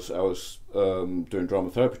was I was doing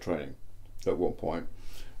drama therapy training at one point,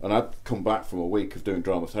 and I'd come back from a week of doing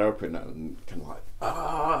drama therapy and kind of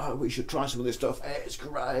like, we should try some of this stuff. Hey, it's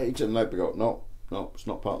great, and they'd go, no, it's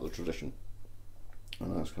not part of the tradition,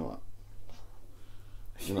 and I was kind of like,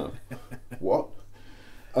 you know, what?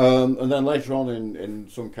 And then later on in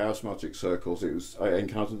some chaos magic circles, I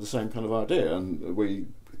encountered the same kind of idea, and we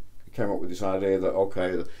came up with this idea that,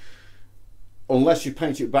 okay, unless you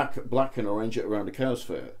paint it black and arrange it around a chaos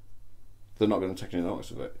sphere, they're not going to take any notice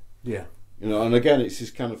of it. Yeah. You know, and again, it's this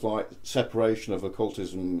kind of like separation of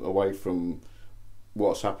occultism away from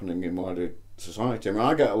what's happening in wider society. I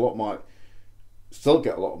mean, still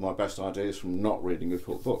get a lot of my best ideas from not reading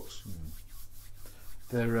occult books.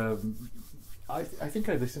 There, I think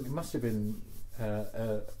I listened. It must have been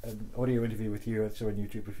an audio interview with you I saw on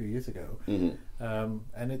YouTube a few years ago,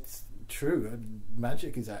 and it's true.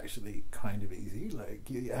 Magic is actually kind of easy. Like,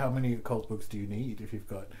 how many occult books do you need if you've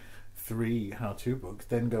got 3 how-to books?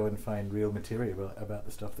 Then go and find real material about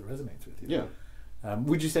the stuff that resonates with you. Yeah.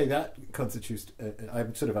 Would you say that constitutes?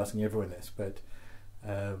 I'm sort of asking everyone this, but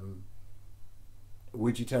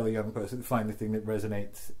would you tell a young person find the thing that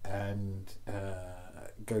resonates and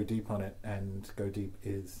go deep on it? And go deep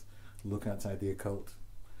is look outside the occult.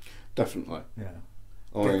 Definitely. Yeah.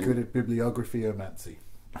 Get good at bibliography-omancy.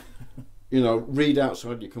 You know, read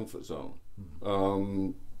outside your comfort zone.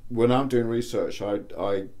 When I'm doing research,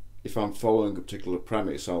 I if I'm following a particular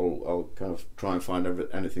premise, I'll kind of try and find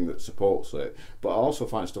anything that supports it, but I also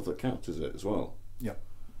find stuff that counters it as well. Yeah.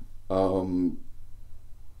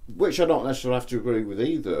 Which I don't necessarily have to agree with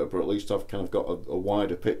either, but at least I've kind of got a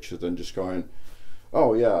wider picture than just going,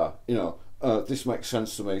 oh yeah, you know, this makes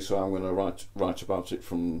sense to me, so I'm going to write about it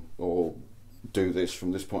or do this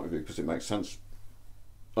from this point of view because it makes sense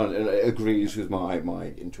and it agrees with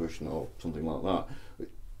my intuition or something like that.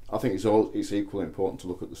 I think it's equally important to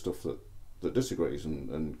look at the stuff that disagrees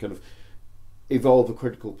and kind of evolve a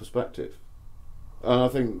critical perspective. And I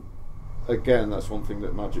think, again, that's one thing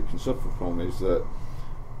that magic can suffer from, is that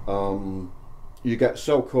you get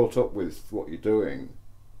so caught up with what you're doing,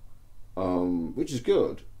 which is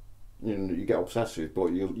good. You know, you get obsessive, but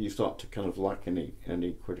you start to kind of lack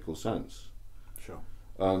any critical sense. Sure.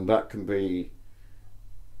 And that can be,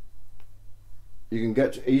 you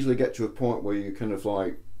can easily get to a point where you kind of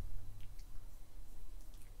like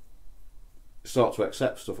start to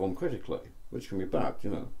accept stuff uncritically, which can be bad,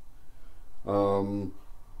 you know.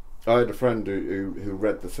 I had a friend who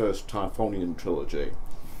read the first Typhonian trilogy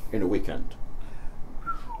in a weekend,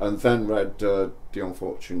 and then read Dion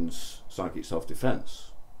Fortune's Psychic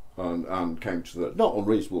Self-Defense, and came to the not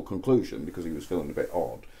unreasonable conclusion, because he was feeling a bit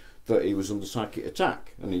odd, that he was under psychic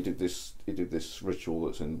attack, and he did this ritual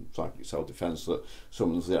that's in Psychic Self-Defense that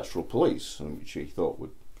summons the astral police, and which he thought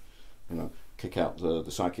would, you know, kick out the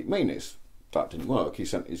psychic meanness. That didn't work. He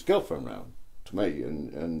sent his girlfriend round to me,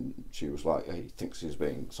 and she was like, he thinks he's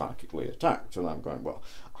being psychically attacked, and I'm going, well,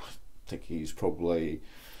 I think he's probably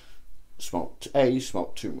smoked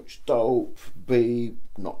too much dope, B,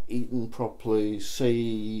 not eaten properly,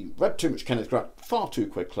 C, read too much Kenneth Grant far too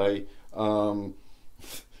quickly, tell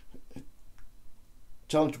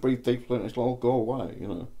him to breathe deeply and it'll all go away, you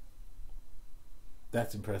know.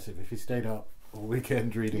 That's impressive. If you stayed up all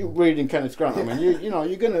weekend reading... You're reading Kenneth Grant, I mean, you know,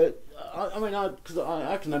 you're going to...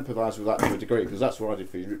 I can empathise with that to a degree, because that's what I did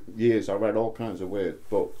for years. I read all kinds of weird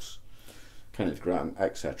books, Kenneth Grant,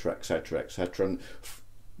 etc., etc., etc., and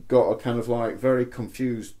got a kind of like very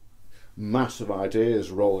confused mass of ideas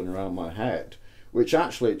rolling around my head, which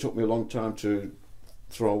actually it took me a long time to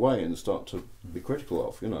throw away and start to be critical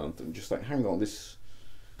of, you know, and just like, hang on, this...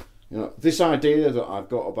 You know, this idea that I've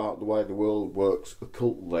got about the way the world works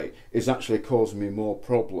occultly is actually causing me more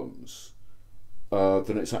problems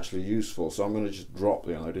than it's actually useful, so I'm going to just drop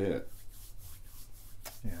the idea.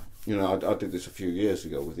 Yeah. You know, I did this a few years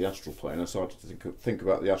ago with the astral plane. I started to think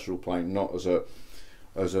about the astral plane not as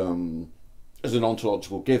an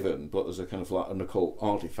ontological given, but as a kind of like an occult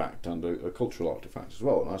artifact and a cultural artifact as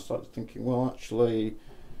well. And I started thinking, well, actually,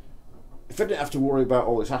 if I didn't have to worry about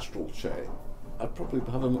all this astral shit, I'd probably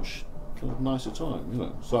have a much kind of nicer time, you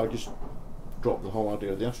know. So I just dropped the whole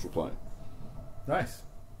idea of the astral plane. Nice.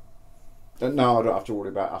 And now I don't have to worry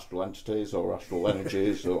about astral entities or astral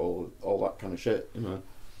energies or all that kind of shit, you know.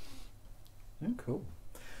 Oh, cool.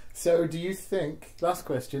 So do you think, last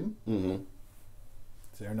question, Mm-hmm.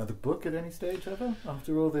 is there another book at any stage ever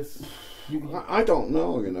after all this? I don't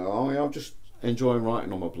know, you know. I mean, I'm just enjoying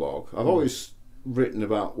writing on my blog. I've always written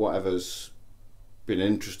about whatever's been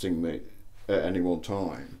interesting me at any one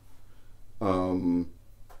time, and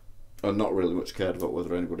not really much cared about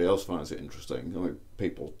whether anybody else finds it interesting. I mean,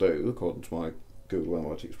 people do, according to my Google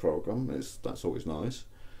Analytics program. That's always nice.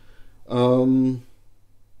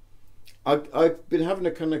 I've been having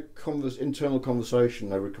a kind of internal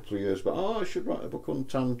conversation every couple of years about, I should write a book on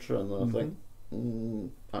Tantra, and then I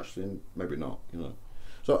think, actually, maybe not, you know.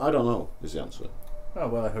 So I don't know is the answer. Oh,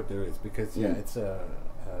 well, I hope there is, because,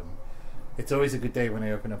 it's always a good day when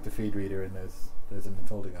I open up the feed reader and there's an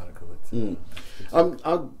unfolding article.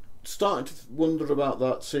 I'm starting to wonder about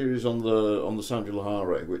that series on the Sandra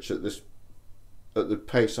Lahari, which at the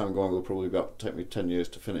pace I'm going will probably take me 10 years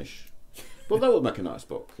to finish. But that would make a nice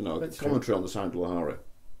book, you know, commentary on the Sandra Lahari.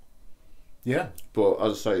 Yeah. But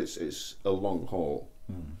as I say, it's a long haul.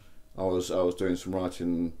 I was doing some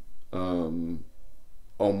writing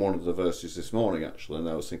on one of the verses this morning, actually, and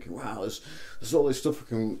I was thinking, wow, there's all this stuff I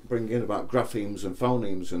can bring in about graphemes and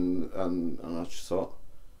phonemes, and I just thought,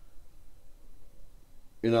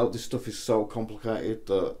 you know, this stuff is so complicated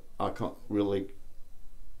that I can't really.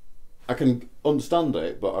 I can understand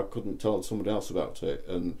it, but I couldn't tell somebody else about it.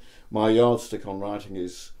 And my yardstick on writing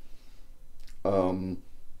is, there's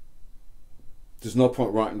no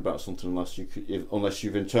point writing about something unless you've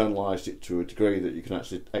internalised it to a degree that you can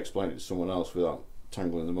actually explain it to someone else without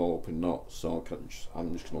tangling them all up in knots. So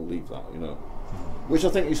I'm just going to leave that, you know, which I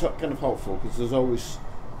think is kind of helpful, because there's always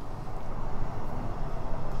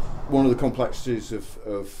one of the complexities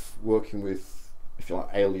of working with, if you like,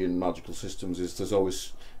 alien magical systems is there's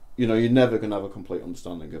always, you know, you're never going to have a complete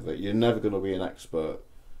understanding of it. You're never going to be an expert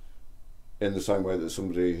in the same way that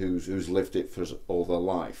somebody who's lived it for all their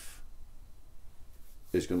life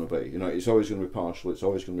is going to be. You know, it's always going to be partial. It's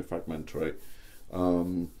always going to be fragmentary.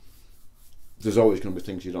 There's always going to be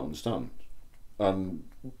things you don't understand. And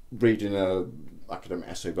reading an academic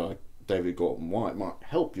essay by David Gordon White might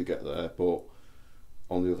help you get there, but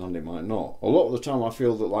on the other hand, it might not. A lot of the time, I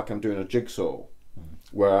feel that like I'm doing a jigsaw,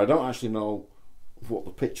 where I don't actually know what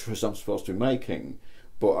the picture is I'm supposed to be making,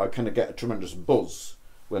 but I kind of get a tremendous buzz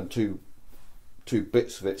when two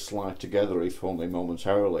bits of it slide together, if only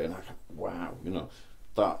momentarily, and I go, wow, you know,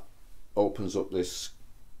 that opens up this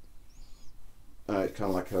kind of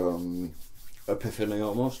like epiphany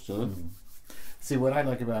almost, you know. See, what I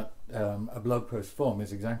like about a blog post form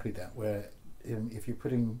is exactly that, where if you're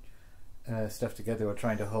putting stuff together or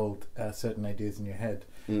trying to hold certain ideas in your head,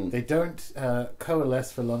 they don't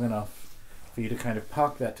coalesce for long enough for you to kind of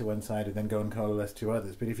park that to one side and then go and coalesce to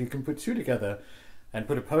others. But if you can put two together and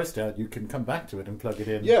put a post out, you can come back to it and plug it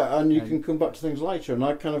in. Yeah, and you can come back to things later. And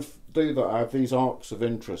I kind of do that. I have these arcs of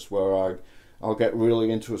interest where I'll get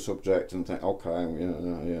really into a subject and think, okay,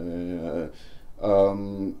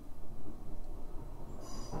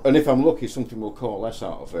 and if I'm lucky, something will coalesce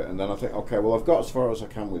out of it. And then I think, okay, well, I've got as far as I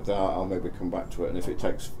can with that. I'll maybe come back to it. And if it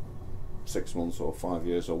takes 6 months or 5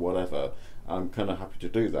 years or whatever, I'm kind of happy to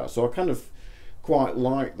do that. So I kind of quite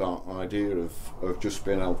like that idea of just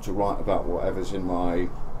being able to write about whatever's in my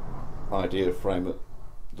idea frame at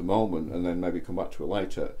the moment and then maybe come back to it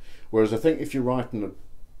later. Whereas I think if you're writing,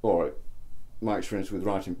 or my experience with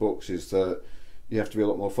writing books is that you have to be a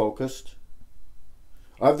lot more focused.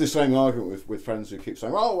 I have the same argument with friends who keep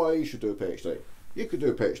saying, oh, well, you should do a PhD. You could do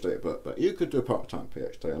a PhD, but you could do a part-time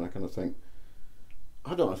PhD. And I kind of think,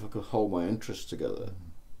 I don't know if I could hold my interests together.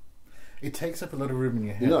 It takes up a lot of room in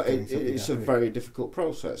your head. You know, it's a very difficult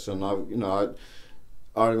process. And I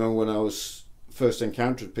remember when I was first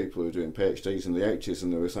encountered people who were doing PhDs in the 80s,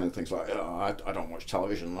 and they were saying things like, oh, I don't watch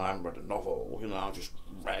television, I haven't read a novel, you know, I've just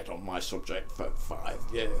read on my subject for 5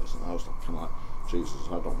 years. And I was kind of like, Jesus,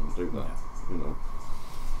 I don't want to do that, you know.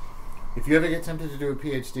 If you ever get tempted to do a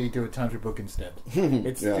PhD, do a tantric book instead.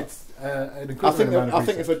 It's an equivalent I think amount of I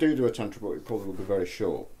think research. if I do a tantric book, it probably will be very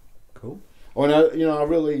short. Cool. I mean, I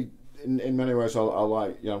really, in many ways, I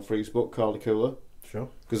like Jan Free's book, Kula. Sure.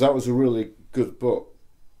 Because that was a really good book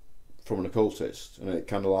from an occultist, and it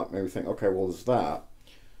kind of like made me think, okay, well, there's that.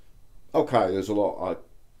 Okay, there's a lot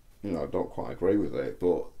I don't quite agree with it,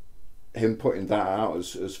 but him putting that out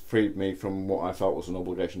has freed me from what I felt was an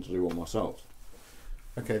obligation to do on myself.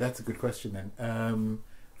 Okay, that's a good question then.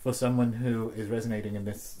 For someone who is resonating in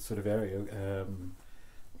this sort of area,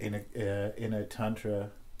 in a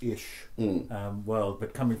tantra-ish world,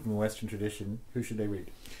 but coming from a Western tradition, who should they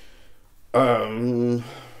read?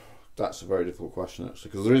 That's a very difficult question,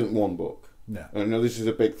 actually, because there isn't one book. No. I know this is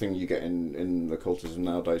a big thing you get in occultism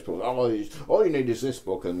nowadays. People, all you need is this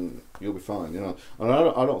book, and you'll be fine. You know, and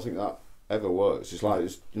I don't think that ever works. It's like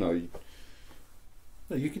No,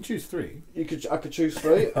 you can choose 3. I could choose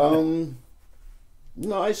 3.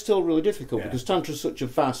 No, it's still really difficult because Tantra is such a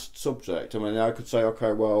vast subject. I mean, I could say,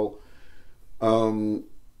 okay, well,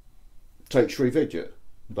 take Sri Vidya.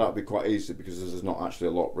 That'd be quite easy because there's not actually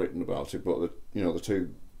a lot written about it. But the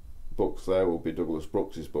 2 books there will be Douglas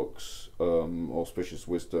Brooks's books, Auspicious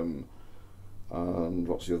Wisdom, and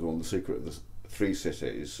what's the other one? The Secret of the 3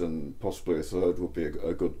 Cities, and possibly a third would be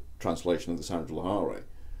a good translation of the Sound of Lahari.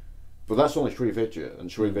 But that's only Sri Vidya,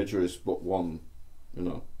 and Sri Vidya is but one,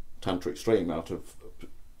 tantric stream out of,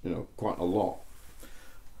 quite a lot.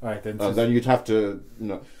 All right, then. And then you'd have to,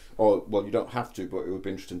 you don't have to, but it would be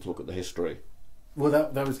interesting to look at the history. Well,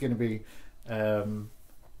 that was going to be. So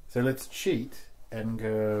let's cheat and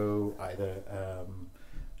go either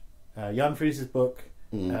Jan Fries's book,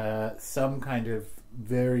 some kind of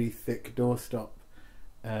very thick doorstop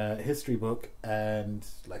history book, and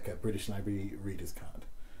like a British Library reader's card.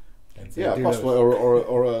 Yeah, possibly,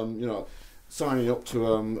 or signing up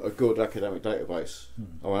to a good academic database.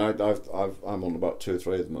 I mean, I'm on about 2 or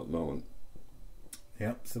 3 of them at the moment.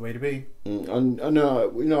 Yep, it's the way to be. And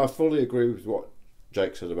I fully agree with what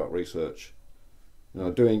Jake said about research. You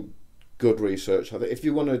know, doing good research. I think if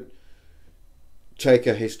you want to take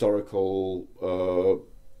a historical,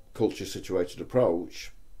 culture situated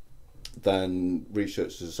approach, then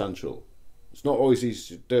research is essential. It's not always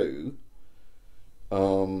easy to do,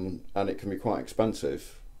 and it can be quite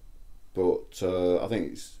expensive. But I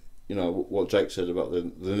think it's, you know, what Jake said about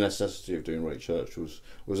the necessity of doing research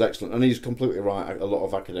was excellent, and he's completely right. A lot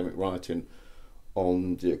of academic writing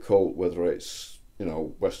on the occult, whether it's, you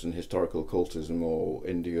know, Western historical occultism or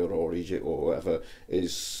India or Egypt or whatever,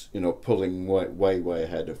 is, you know, pulling way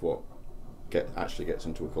ahead of what actually gets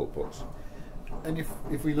into occult books. And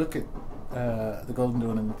if we look at the Golden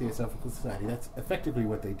Dawn and the Theosophical Society, that's effectively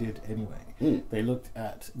what they did anyway. They looked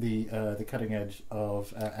at the cutting edge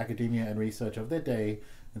of academia and research of their day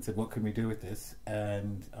and said, what can we do with this?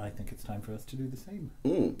 And I think it's time for us to do the same.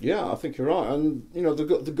 Yeah, I think you're right. And, you know,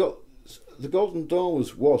 the Golden Dawn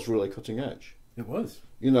was really cutting edge. It was.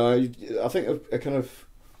 You know, I think a kind of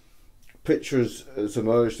picture has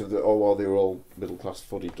emerged of the, well, they were all middle class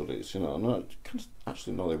fuddy-duddies, you know. No,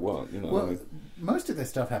 actually, no, they weren't. You know, well, most of their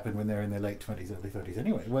stuff happened when they were in their late 20s, early 30s,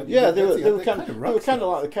 anyway. Well, yeah, they were kind of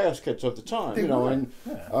like the Chaos Kids of the time, you know. And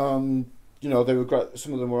you know, they were great.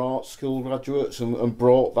 Some of them were art school graduates and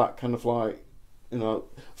brought that kind of, like, you know,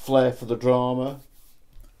 flair for the drama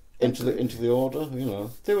into the order. You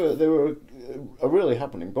know, they were a really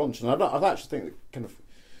happening bunch, and I actually think that kind of,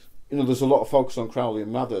 you know, there's a lot of focus on Crowley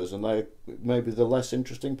and Mathers, and they maybe the less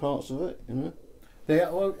interesting parts of it. You know, they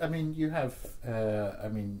are. Well, I mean, you have. I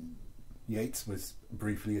mean, Yeats was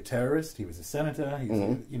briefly a terrorist. He was a senator. He's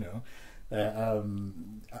you know,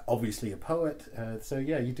 obviously a poet. So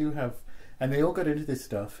yeah, you do have. And they all got into this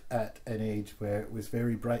stuff at an age where it was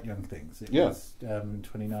very bright young things. It was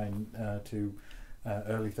 29 to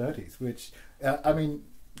early 30s, which, I mean...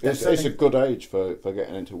 It's a good age for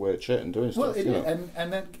getting into weird shit and doing stuff. Well,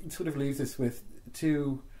 and that sort of leaves us with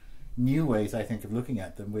two new ways, I think, of looking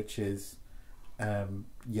at them, which is,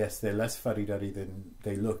 yes, they're less fuddy-duddy than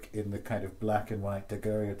they look in the kind of black and white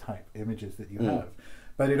daguerreotype images that you have.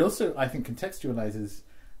 But it also, I think, contextualizes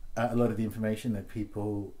a lot of the information that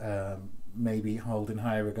people maybe hold in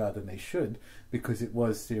higher regard than they should, because it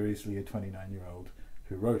was seriously a 29-year-old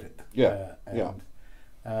who wrote it.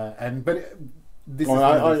 This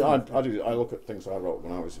I look at things I wrote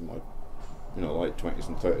when I was in my, you know, late 20s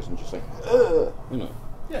and 30s and just think, you know.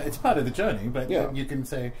 Yeah, it's part of the journey, but you can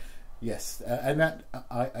say, yes, and that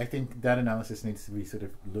I think that analysis needs to be sort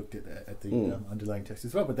of looked at the underlying text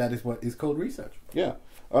as well. But that is what is called research. Yeah,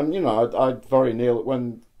 and you know, I very nearly,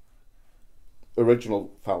 when original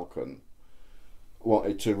Falcon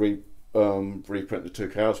wanted to reprint the two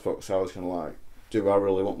Chaos books, I was kind of like, do I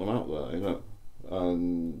really want them out there? You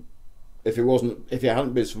know, if it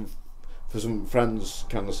hadn't been for some friends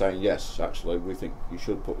kind of saying, yes, actually, we think you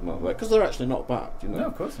should put them out there, because they're actually not bad, you know. No,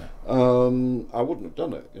 of course not. I wouldn't have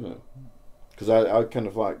done it, you know, because I kind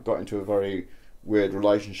of like got into a very weird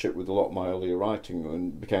relationship with a lot of my earlier writing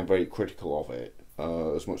and became very critical of it,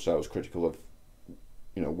 as much as I was critical of,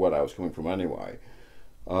 you know, where I was coming from anyway.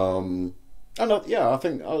 And I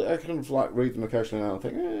think I kind of like read them occasionally now and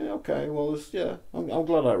think, okay, well, I'm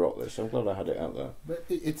glad I wrote this. I'm glad I had it out there. But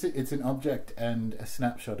it's an object and a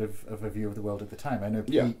snapshot of a view of the world at the time. I know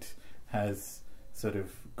Pete has sort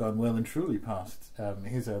of gone well and truly past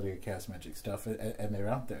his earlier chaos magic stuff, and they're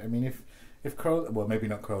out there. I mean, if Crowley, well, maybe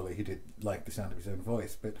not Crowley, he did like the sound of his own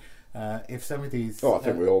voice, but if some of these, I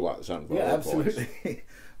think we all like the sound of our own voice. Yeah, absolutely.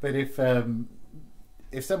 But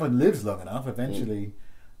if someone lives long enough, eventually.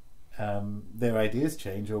 Their ideas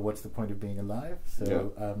change, or what's the point of being alive?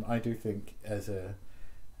 So I do think as a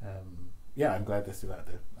I'm glad they're still out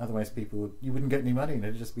there. Otherwise, you wouldn't get any money, and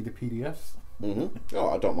it'd just be the PDFs. Oh,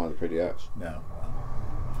 I don't mind the PDFs. No.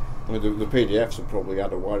 I mean, the PDFs have probably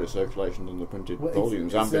had a wider circulation than the printed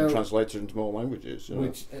volumes, and been translated into more languages. You know?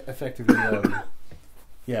 Which effectively,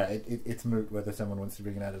 it's moot whether someone wants to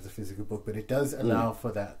bring it out as a physical book, but it does allow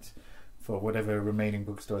for that, for whatever remaining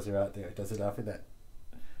bookstores are out there. It does allow for that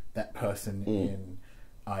person in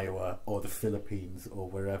Iowa or the Philippines or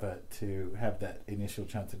wherever to have that initial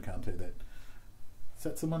chance encounter that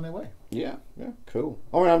sets them on their way. Yeah, cool.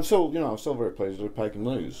 I mean, I'm still very pleased with Pagan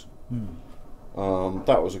News.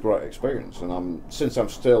 That was a great experience, and since I'm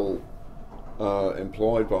still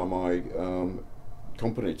employed by my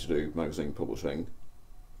company to do magazine publishing,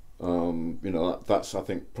 that's I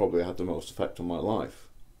think probably had the most effect on my life.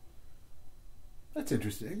 That's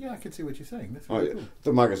interesting. Yeah, I can see what you're saying. That's really cool.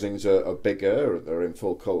 The magazines are bigger, they're in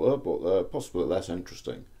full colour, but they're possibly less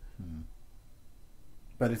interesting.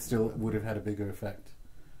 But it still would have had a bigger effect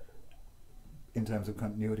in terms of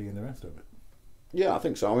continuity and the rest of it. Yeah, I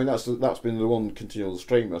think so. I mean, that's been the one continual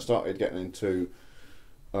stream. I started getting into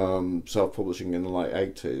self-publishing in the late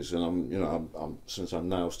 80s, and I'm since I'm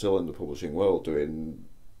now still in the publishing world doing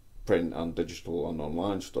print and digital and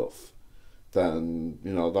online stuff. Then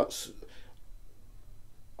that's,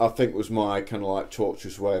 I think, was my kind of like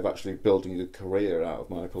tortuous way of actually building a career out of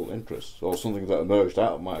my occult interests, or something that emerged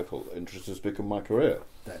out of my occult interests has become my career.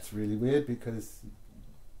 That's really weird because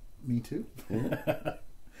me too. Mm.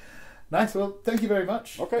 Nice. Well, thank you very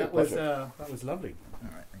much. Okay, that was lovely. All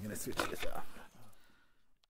right, I'm going to switch this off.